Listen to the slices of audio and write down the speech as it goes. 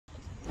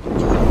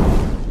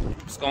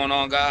What's going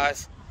on,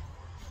 guys?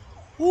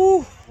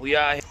 Woo! We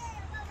out here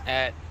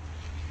at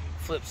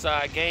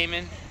Flipside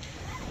Gaming.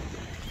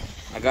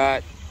 I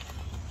got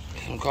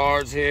some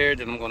cards here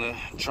that I'm gonna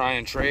try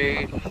and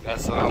trade.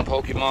 Got some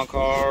Pokemon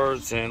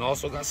cards and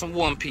also got some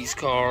One Piece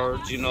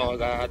cards. You know,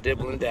 I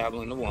dibble and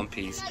dabble in the One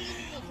Piece.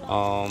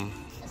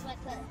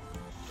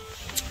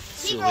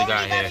 See what we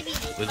got here.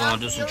 We're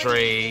gonna do some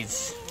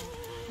trades.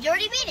 You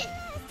already beat it.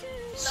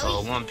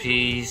 So One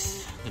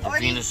Piece, the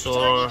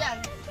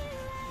Venusaur,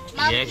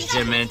 EX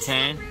Gym and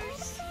 10,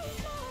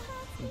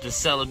 the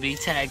Celebi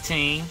Tag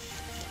Team.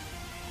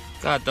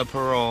 Got the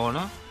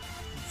Piranha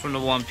from the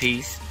One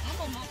Piece.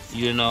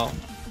 You know,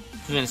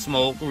 Vin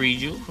Smoke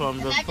Riju from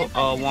the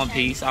One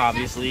Piece,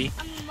 obviously.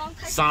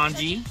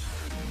 Sanji,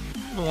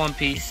 the One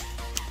Piece.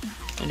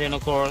 And then,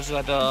 of course,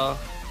 got the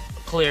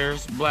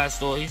Clears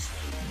Blastoise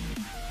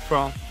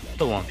from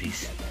the One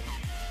Piece.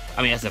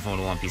 I mean, I said from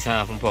the One Piece,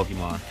 huh? From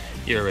Pokemon.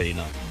 You already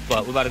know.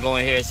 But we're about to go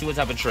in here, see what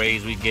type of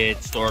trades we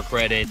get, store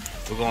credit.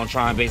 We're going to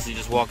try and basically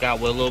just walk out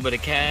with a little bit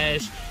of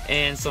cash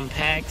and some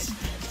packs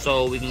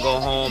so we can go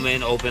home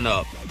and open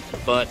up.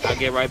 But I'll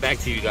get right back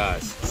to you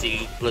guys.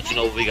 See, let you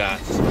know what we got.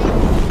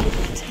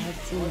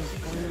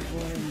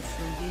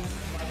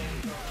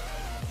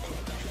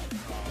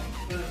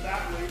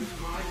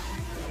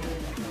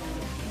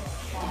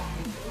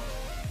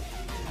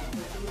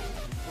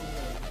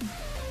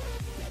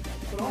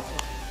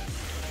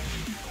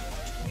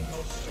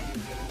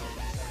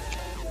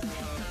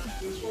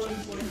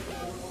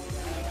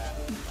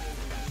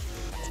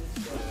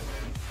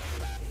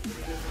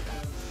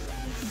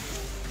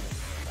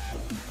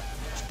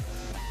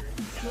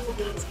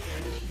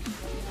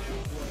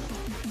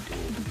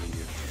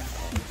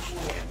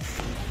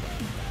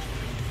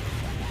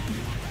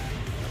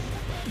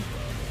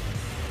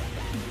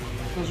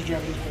 Those are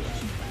Japanese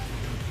places.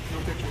 No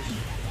pictures.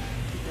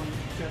 Keep going.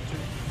 Step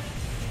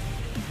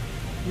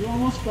 2. You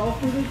almost fell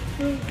for the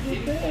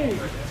thing.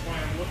 That's why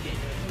I'm looking.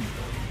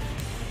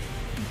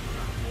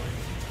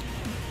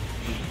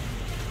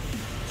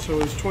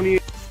 So it's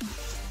 28.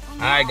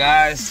 Alright,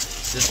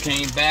 guys. Just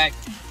came back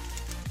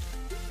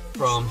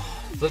from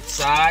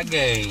Flipside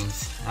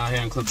Games out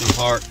here in Clifton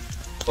Park.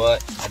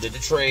 But I did the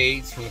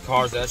trades from the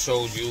cards that I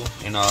showed you.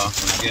 And when I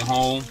get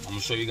home, I'm going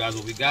to show you guys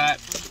what we got.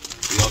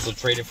 We also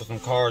traded for some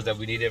cards that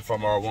we needed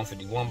from our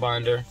 151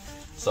 binder.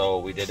 So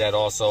we did that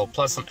also,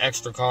 plus some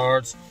extra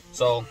cards.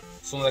 So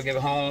as soon as I get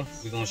home,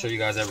 we're going to show you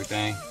guys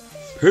everything.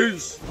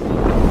 Peace.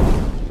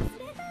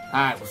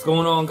 Alright, what's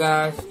going on,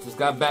 guys? Just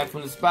got back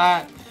from the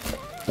spot.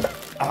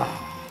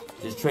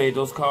 Just traded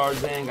those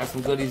cards in, got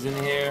some goodies in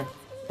here.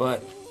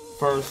 But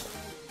first,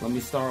 let me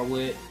start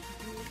with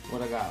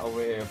what I got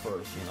over here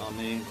first, you know what I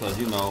mean? Because,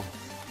 you know,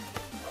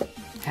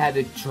 had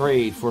to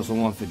trade for some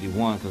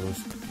 151 because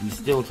we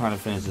still trying to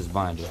finish this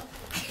binder.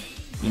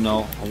 You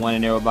know, I went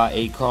in there with about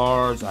 8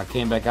 cards. I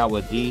came back out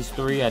with these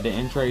 3. I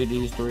didn't trade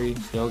these 3.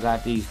 Still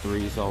got these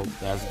 3, so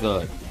that's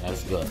good.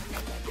 That's good.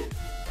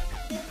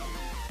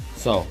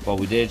 So, but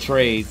we did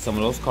trade some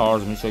of those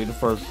cards. Let me show you the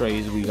first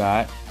trades we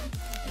got.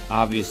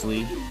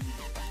 Obviously,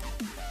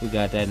 we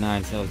got that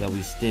 9 tails that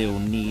we still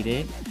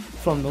needed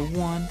from the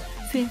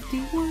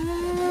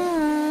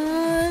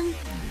 151.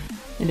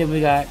 And then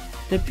we got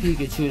the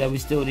Pikachu that we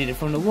still needed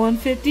from the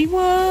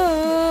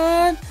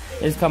 151.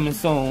 It's coming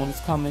soon. It's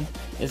coming.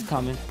 It's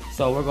coming.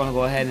 So we're gonna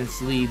go ahead and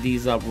sleeve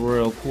these up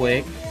real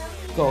quick.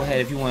 Go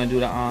ahead if you want to do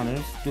the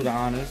honors. Do the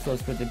honors. So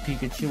let's put the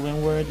Pikachu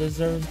in where it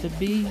deserves to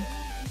be.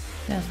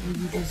 That's where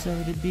you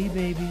deserve to be,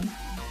 baby.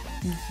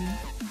 You see?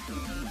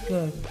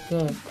 Good,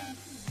 good.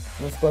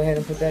 Let's go ahead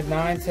and put that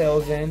 9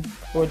 tails in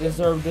where it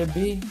deserves to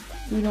be.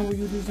 You know where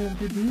you deserve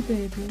to be,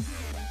 baby.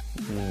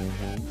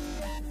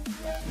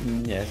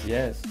 Yes,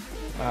 yes.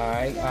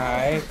 Alright,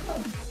 alright.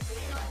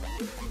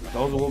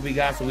 Those are what we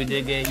got. So we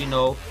did get, you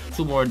know,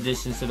 2 more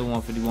additions to the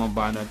 151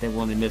 binder. I think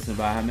we're only missing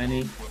about how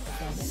many?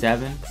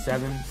 7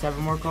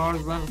 more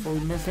cards left before we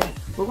miss it.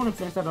 We're going to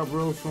finish that up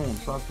real soon.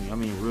 Trust me. I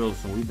mean, real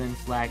soon. We've been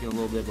slacking a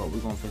little bit, but we're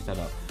going to finish that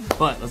up.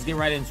 But let's get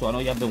right into it. I know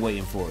y'all been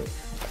waiting for it.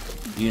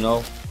 You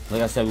know,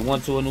 like I said, we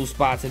went to a new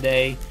spot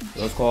today.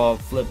 It was called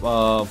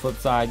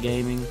Flipside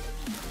Gaming.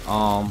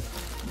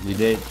 We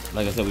did,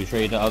 like I said, we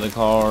traded the other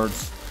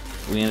cards.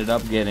 We ended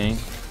up getting,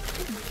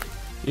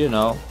 you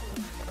know,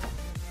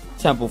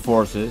 Temple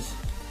Forces,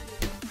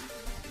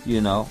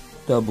 you know,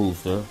 the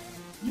booster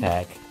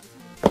pack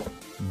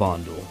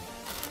bundle.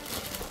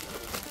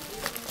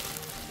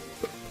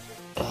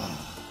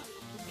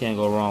 Can't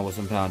go wrong with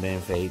some Pound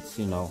and Fates,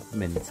 you know,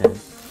 mini 10.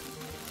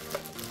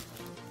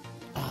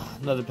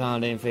 Another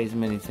Pound and Fates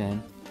mini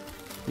 10.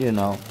 You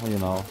know.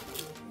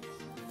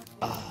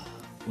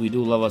 We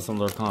do love us some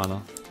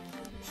Lurkana.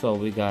 So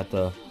we got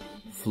the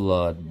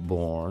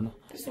Floodborn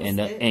and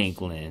the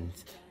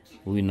Inklings.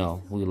 We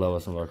know we love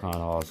us some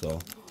Lurkana also.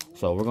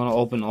 So we're gonna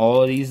open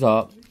all of these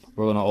up.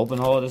 We're gonna open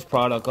all of this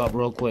product up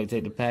real quick.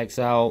 Take the packs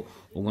out.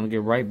 We're gonna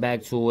get right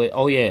back to it.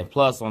 Oh yeah,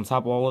 plus on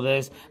top of all of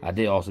this, I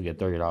did also get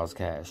 $30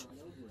 cash.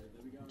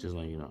 Just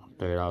letting you know,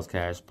 $30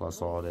 cash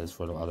plus all this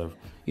for the other,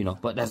 you know.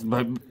 But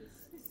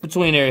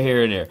between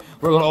here and there.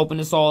 We're gonna open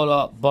this all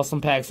up, bust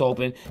some packs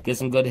open, get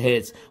some good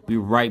hits. Be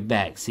right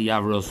back. See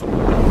y'all real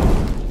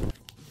soon.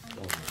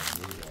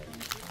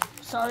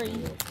 Sorry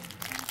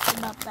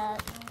about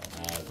that.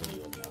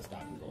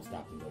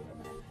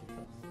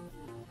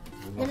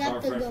 We're gonna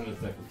start fresh in the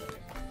second pack.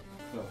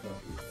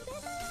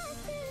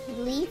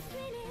 Leaf.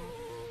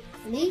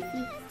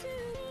 Leafy.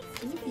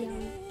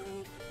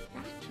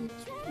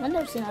 I've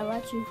never seen I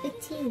Like You.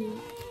 15.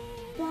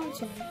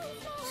 Bronze.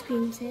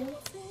 Scream Sale.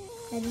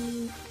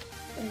 Eddie.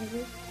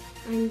 Whatever.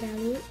 I'm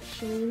Valiant.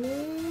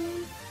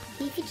 Shaman.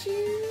 Pikachu.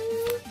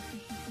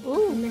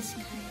 Ooh, Miss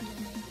Card.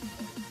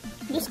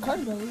 this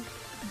card though.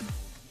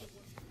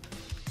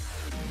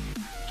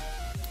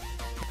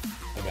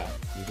 I got it.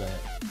 You go ahead.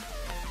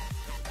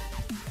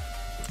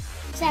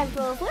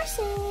 Temporal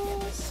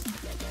Forces.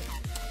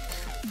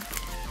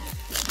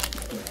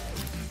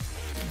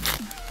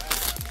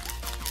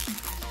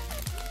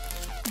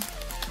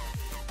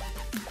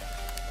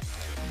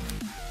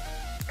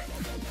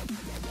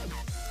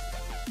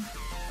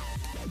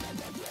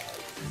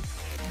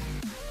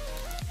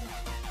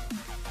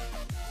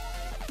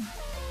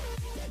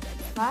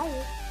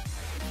 Fire.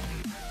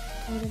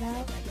 Hold it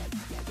out.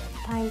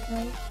 Pineco.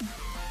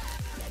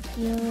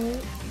 Fury.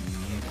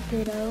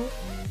 Ditto.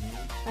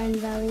 I'm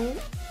Valiant.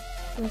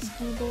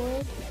 Whiskey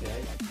Board.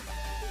 Okay.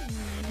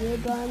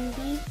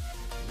 Ribbonby.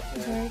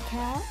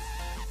 Turcat.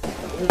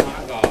 Oh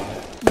my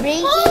god.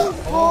 Raging Oh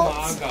Bolt.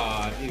 my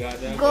god. You got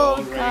that Gold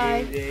gold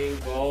card. Raging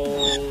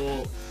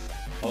Bolt.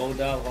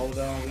 Hold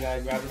on. We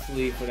gotta grab a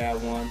sleeve for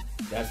that one.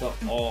 That's an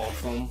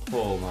awesome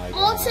pull, my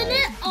god.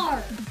 Alternate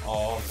art.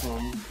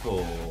 Awesome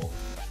pull.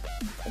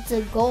 It's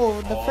a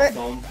gold. The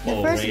Awesome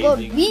pull. first gold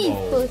Raging we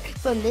Bolt.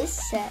 from this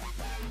set.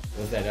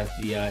 What's that? That's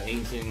the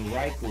ancient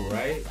Raikou,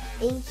 right?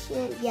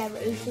 Ancient. Yeah,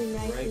 Ancient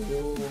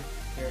Raikou. Raikou.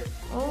 Here.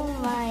 Oh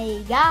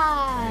my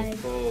god.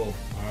 Nice pull.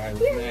 Alright,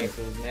 what's next?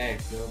 What's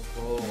next? Good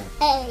pull.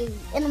 Hey,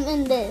 and I'm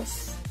in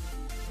this.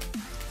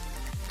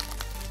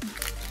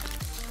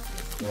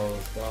 Let's go.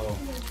 Let's go.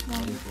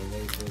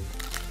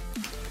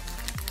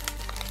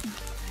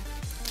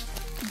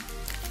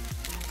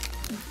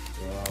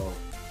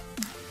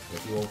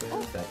 What you open?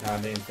 It's that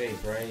Kanye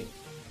face, right?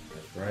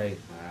 That's right.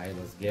 Alright,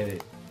 let's get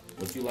it.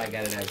 What you like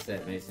out of that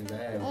set, Mason? Go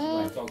ahead. What you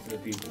like? Talk to the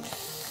people.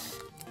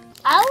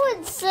 I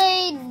would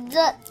say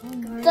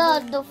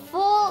the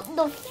full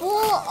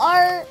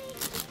art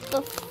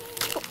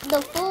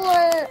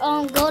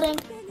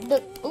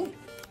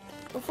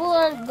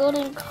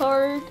golden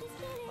card.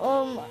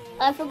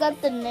 I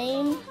forgot the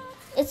name.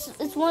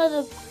 It's one of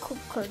the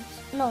cards.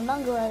 No,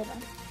 not Gorilla.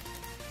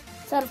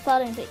 It's out of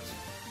Clouding Page.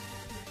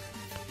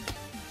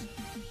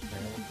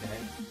 Okay.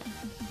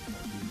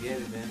 You get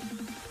it then.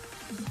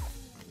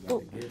 You got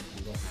to get it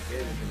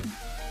then.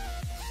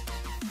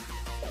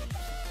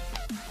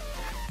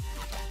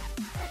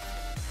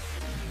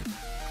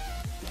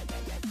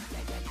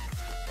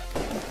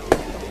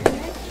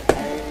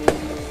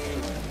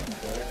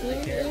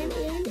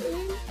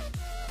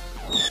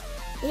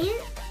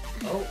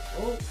 Oh,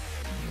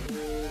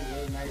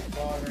 nice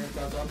ball there.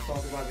 That's what I'm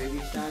talking about. Baby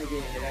Shiny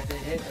getting hit after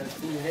hit. That's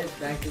 2 hits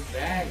back to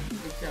back.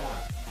 Good job.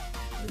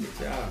 Good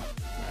job.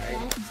 Alright.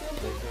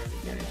 Good turn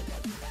again.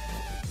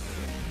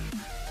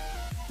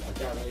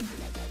 Watch out, Mason.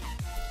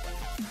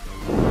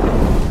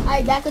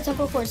 Alright, back with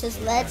Temporal Forces.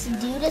 Let's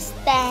do this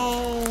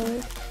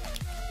thing.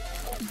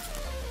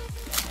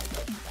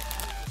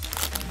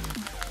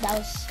 That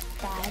was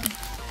bad.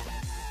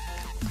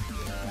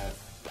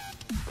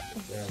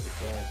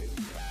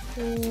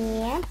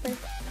 Yamper.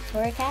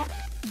 Torracat.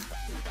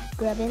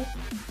 Grubbin.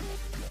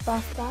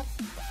 Frostbox.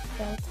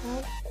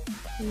 Belltop.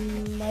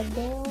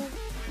 Mudvale.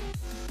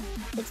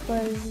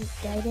 Explorer's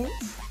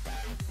Guidance.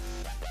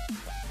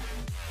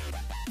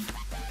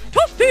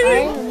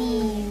 Iron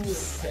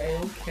Leaves.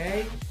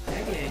 Okay.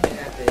 That getting hit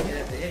after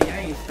hit. Y'all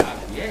ain't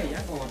stopped yet.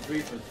 Y'all going 3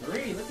 for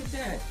 3. Look at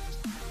that.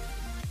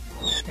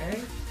 Okay.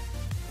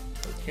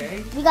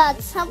 We got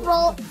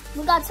Temporal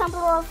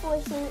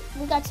Forces.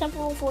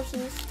 Temporal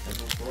Forces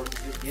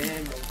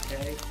again.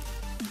 Okay.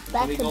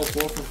 Back Can we to go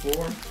 4 for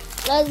 4?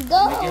 Let's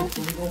go.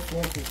 Can we go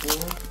 4 for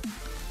 4?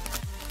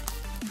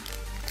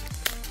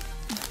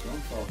 That's what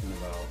I'm talking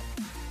about.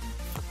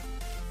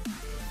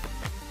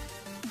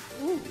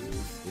 Ooh.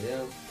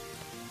 Yeah.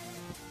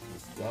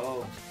 Let's go.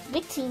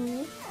 Victini.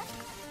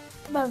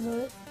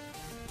 Buzzard.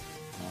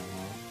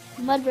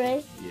 Uh-huh. Mudray.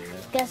 Yeah.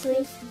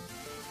 Ghastly.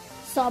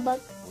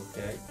 Sawbuck.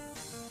 Okay.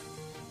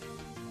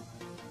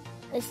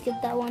 Let's skip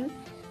that one.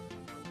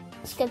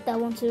 Skip that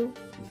one too.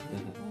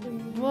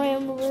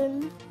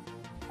 Ramblin.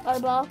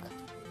 Arbok.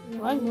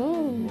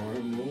 Moon.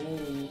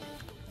 Moon.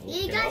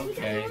 Yeah, guys, we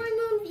got Okay. more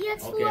moon. You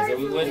have Okay, so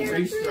we went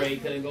 3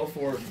 straight. Couldn't go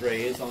 4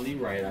 straight. It's only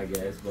right, I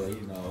guess. But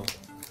you know.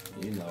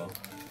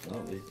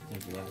 Oh,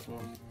 it's the last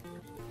one.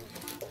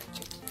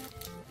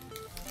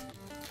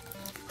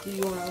 Do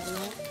you want to open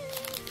that?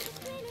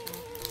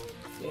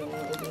 You don't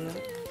want to open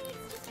that?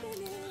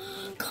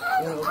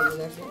 You want to open the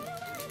next one?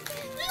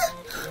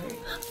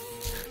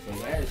 So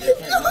where is it?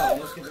 No,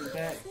 let's skip it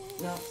back.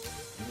 No.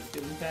 Let's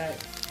skip it back.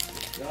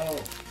 Go.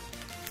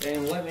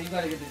 And what, man, you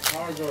gotta get the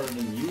charger or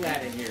then you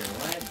out of here,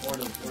 what? Or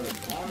the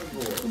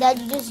cardboard. Dad,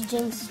 you just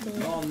jinxed it.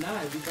 No, I'm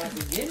not. You got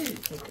to get it.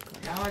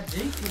 How I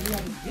jinx it, you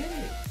have to get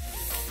it.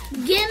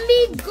 Give me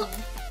go.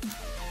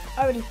 I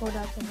already pulled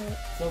out the hit.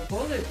 So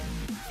pull it.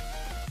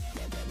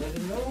 There's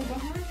no one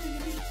behind you.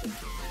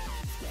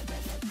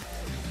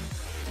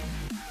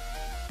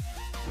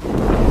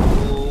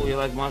 Oh, you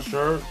like my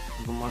shirt?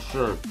 Look at my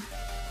shirt.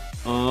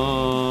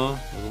 Look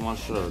at my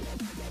shirt.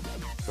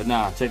 But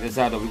nah, check this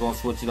out though. We're gonna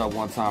switch it up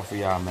one time for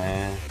y'all,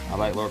 man. I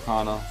like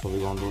Lorcana, so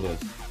we're gonna do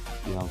this.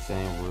 You know what I'm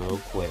saying? Real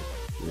quick.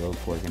 Real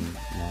quick, and you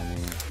know what I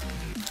mean?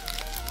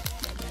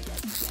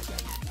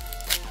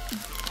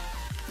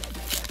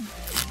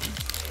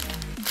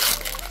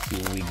 See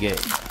what we get.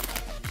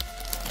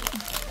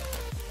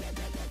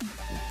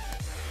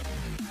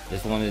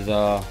 This one is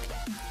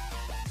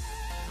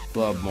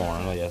Bloodborne.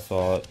 I know y'all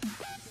saw it.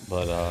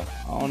 But I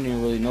don't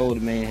even really know the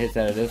main hits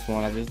out of this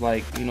one. I just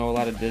like, you know, a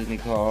lot of Disney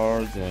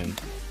cards, and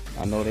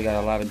I know they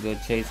got a lot of good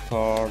chase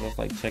cards. I just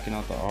like checking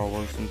out the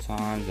artwork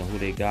sometimes and who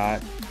they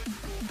got,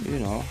 you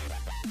know.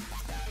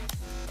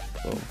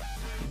 So,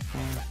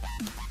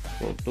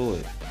 go through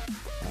it.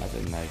 That's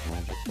a nice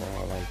one. Just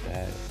I like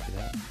that. See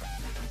that?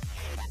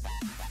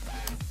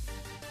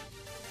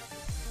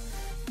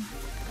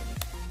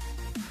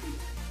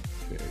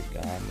 Fairy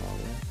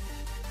Godmother.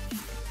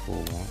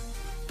 Cool one.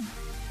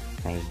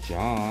 Prince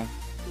John,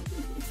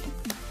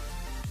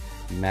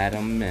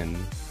 Madam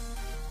Mim.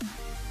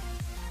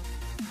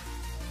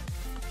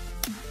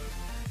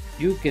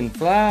 You can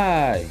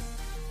fly.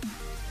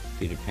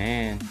 Peter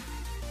Pan.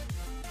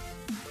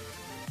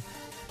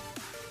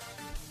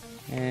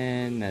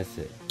 And that's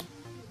it.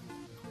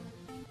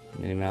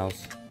 Minnie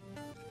Mouse.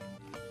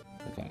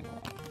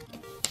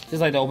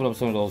 Just like to open up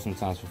some of those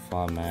sometimes for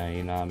fun, man.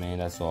 You know what I mean?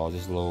 That's all.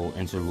 Just a little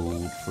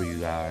interlude for you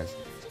guys.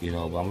 You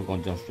know, but I'm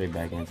gonna jump straight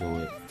back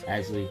into it.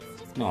 Actually,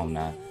 no, I'm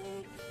not.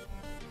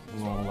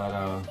 I'm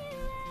gonna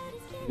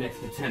let next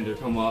contender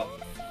come up.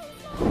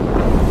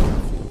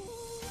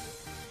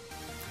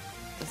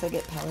 Guess I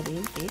get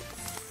Paladin Gates.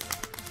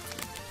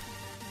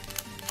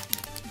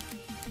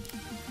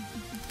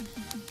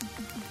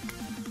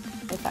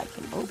 If I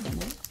can open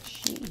it.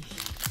 Sheesh.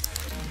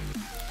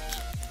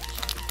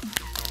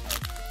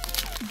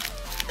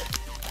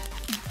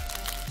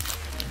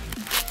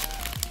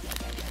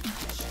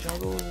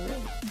 Struggle with it.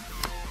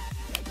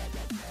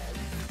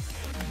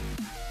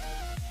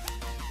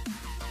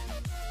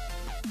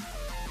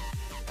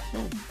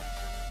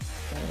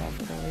 Started off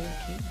with a rare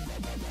key.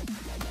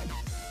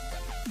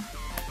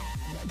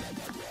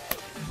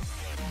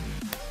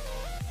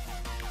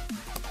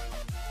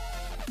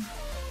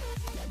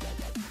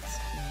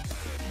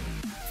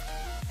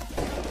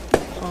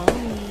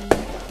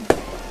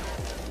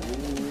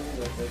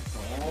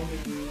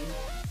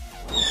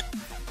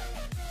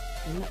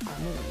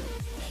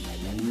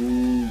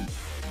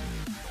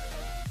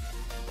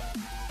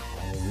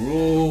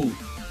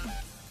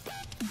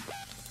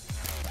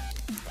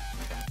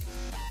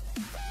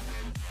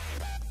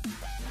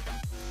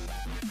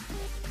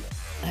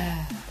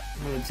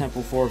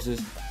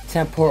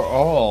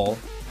 Temporal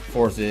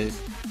forces,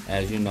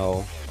 as you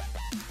know,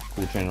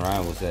 Cool Trainer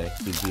Ryan would say,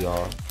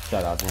 CPR.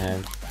 Shout out to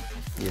him,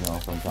 you know,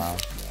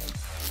 sometimes.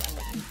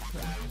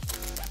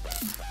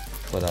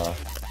 But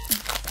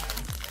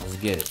let's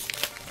get it.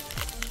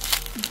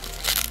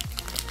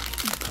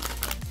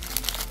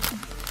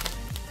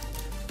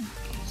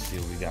 Let's see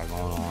what we got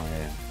going on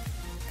here.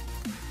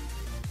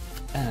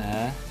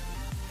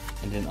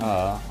 And then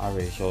I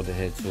already showed the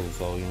head too,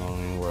 so you know, don't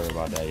even worry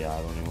about that,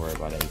 y'all. Don't even worry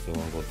about that. You still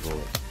wanna go through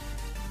it.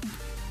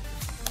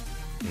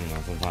 You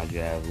know, sometimes you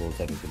have little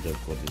technical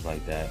difficulties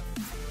like that.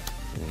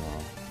 You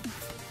know.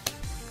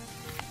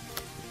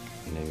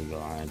 And there we go,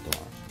 Iron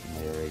Thorn. I'm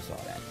gonna erase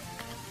all that.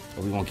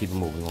 But we're gonna keep it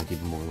moving, we're gonna keep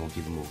it moving, we're gonna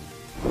keep it moving.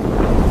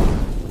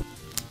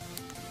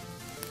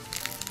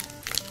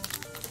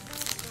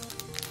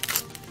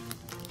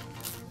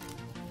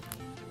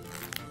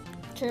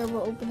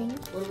 Terrible opening.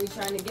 What are we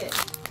trying to get?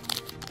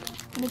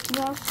 Mickey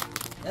Mouse.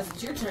 That's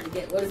what you're trying to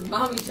get. What is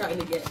Mommy trying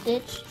to get?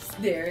 Stitch.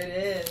 There it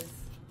is.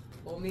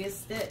 Pull me a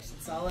Stitch.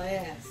 That's all I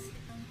ask.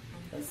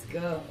 Let's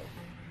go.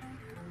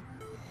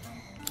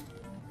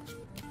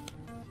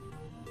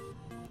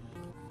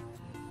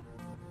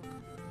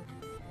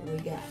 What we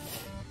got?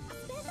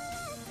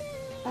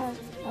 I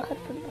could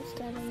put my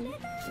stand on it.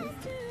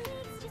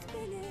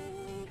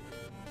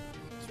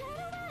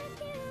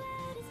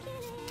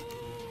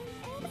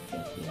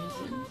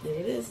 There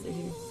it is. Did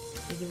you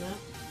take him out?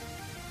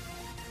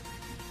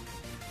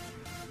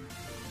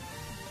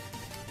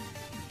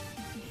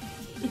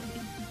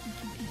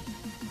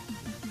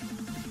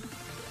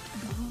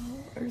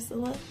 Oh,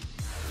 Ursula.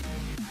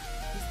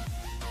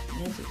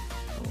 Magic.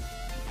 Oh,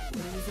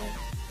 what is that?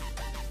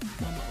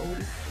 Mama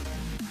Odie.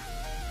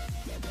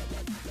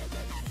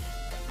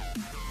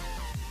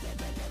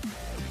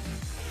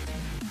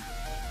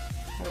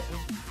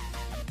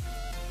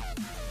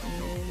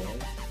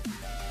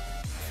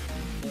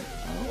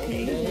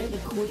 Okay, the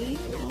queen.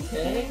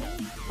 Okay.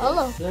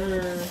 Hello.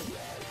 Sir.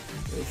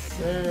 Yes,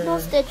 sir.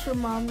 Don't stitch your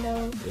mom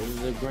though. This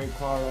is a great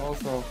card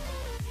also.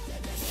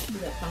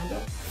 Is that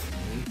Pondo?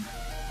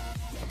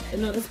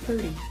 No, that's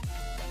pretty.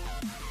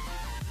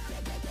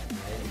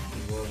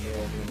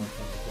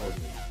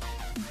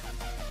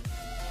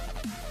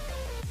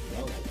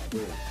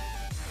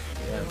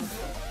 Yes.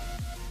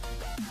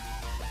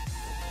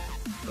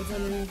 What's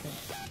underneath it?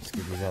 Let's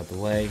get these out the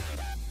way.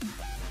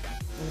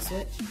 Want to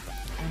switch?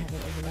 I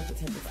haven't opened up the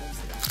Temporal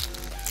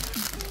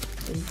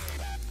yet.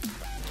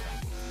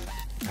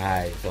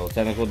 Alright, so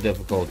technical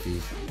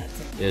difficulties. That's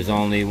it. There's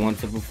only one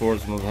Temporal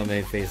Force,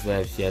 Paladin face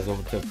left. She has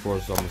over Temporal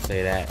Force, so I'm gonna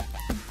say that.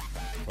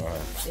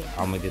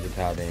 I'm gonna get the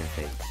Paladin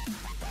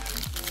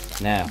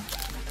face. Now,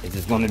 is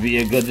this gonna be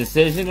a good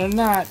decision or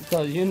not?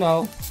 Because you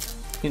know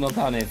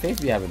Paladin face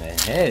be having a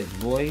head,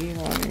 boy. You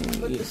know what I mean?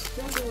 But the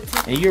struggle with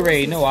Temporal And you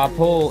already Force know I is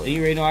pull. You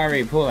already know I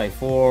already pulled like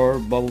 4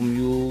 bubble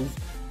mules.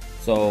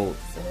 So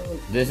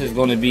this is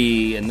gonna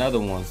be another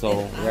one.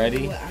 So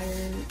ready?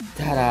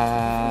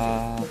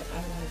 Ta-da!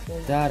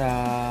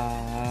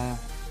 Ta-da!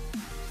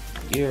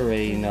 You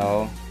already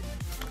know.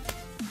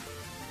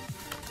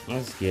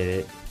 Let's get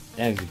it.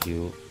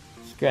 Execute.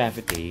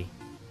 Scraffity.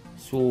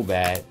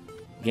 Swoolbat.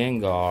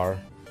 Gengar.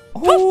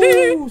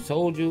 Ooh,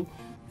 told you.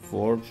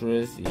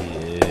 Fortress.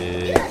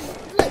 Yeah.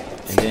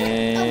 And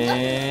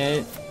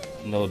then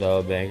no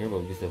double banger, but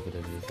we can still put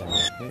it to the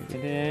side.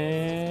 And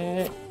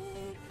then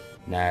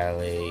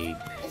Annihilate.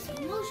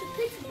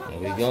 There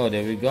we go.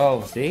 There we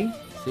go. See?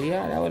 See,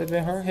 yeah, that would have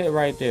been her hit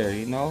right there,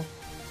 you know?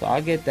 So I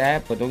get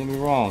that, but don't get me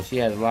wrong. She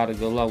has a lot of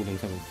good luck with them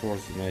type of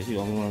forces, man. She's the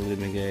only one who really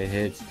been getting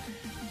hits.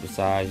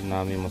 Besides, you know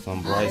what I mean, my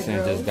son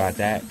Bryson just got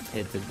that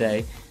hit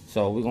today.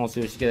 So we're going to see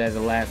what she gets as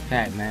the last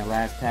pack, man.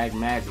 Last pack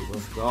magic.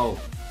 Let's go.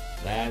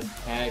 Last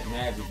pack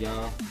magic,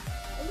 y'all.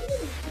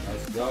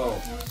 Let's go.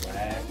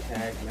 Last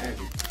pack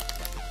magic.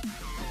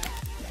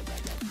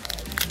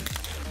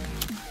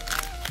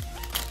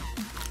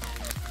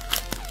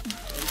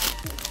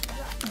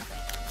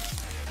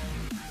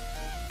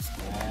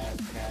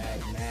 Last pack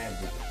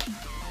magic.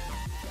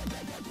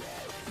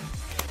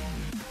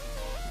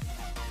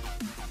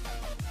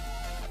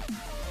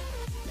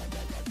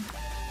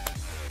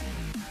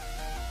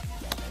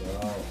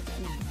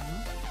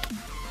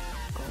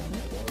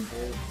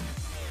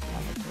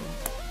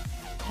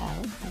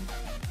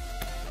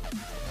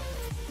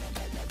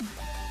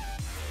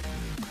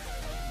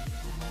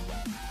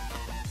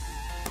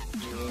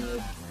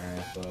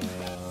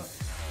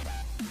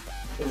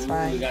 It's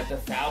fine. We got the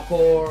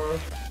Falcor.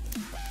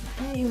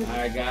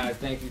 Alright guys,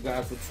 thank you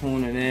guys for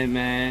tuning in,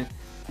 man.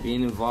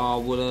 Being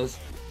involved with us.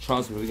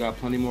 Trust me, we got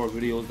plenty more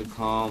videos to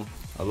come.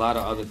 A lot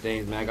of other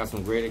things, man. I got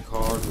some graded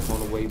cards that's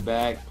on the way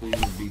back.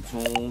 Please be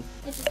tuned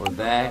for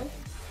that.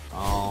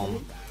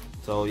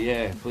 So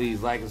yeah,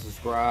 please like and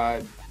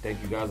subscribe.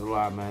 Thank you guys a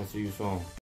lot, man. See you soon.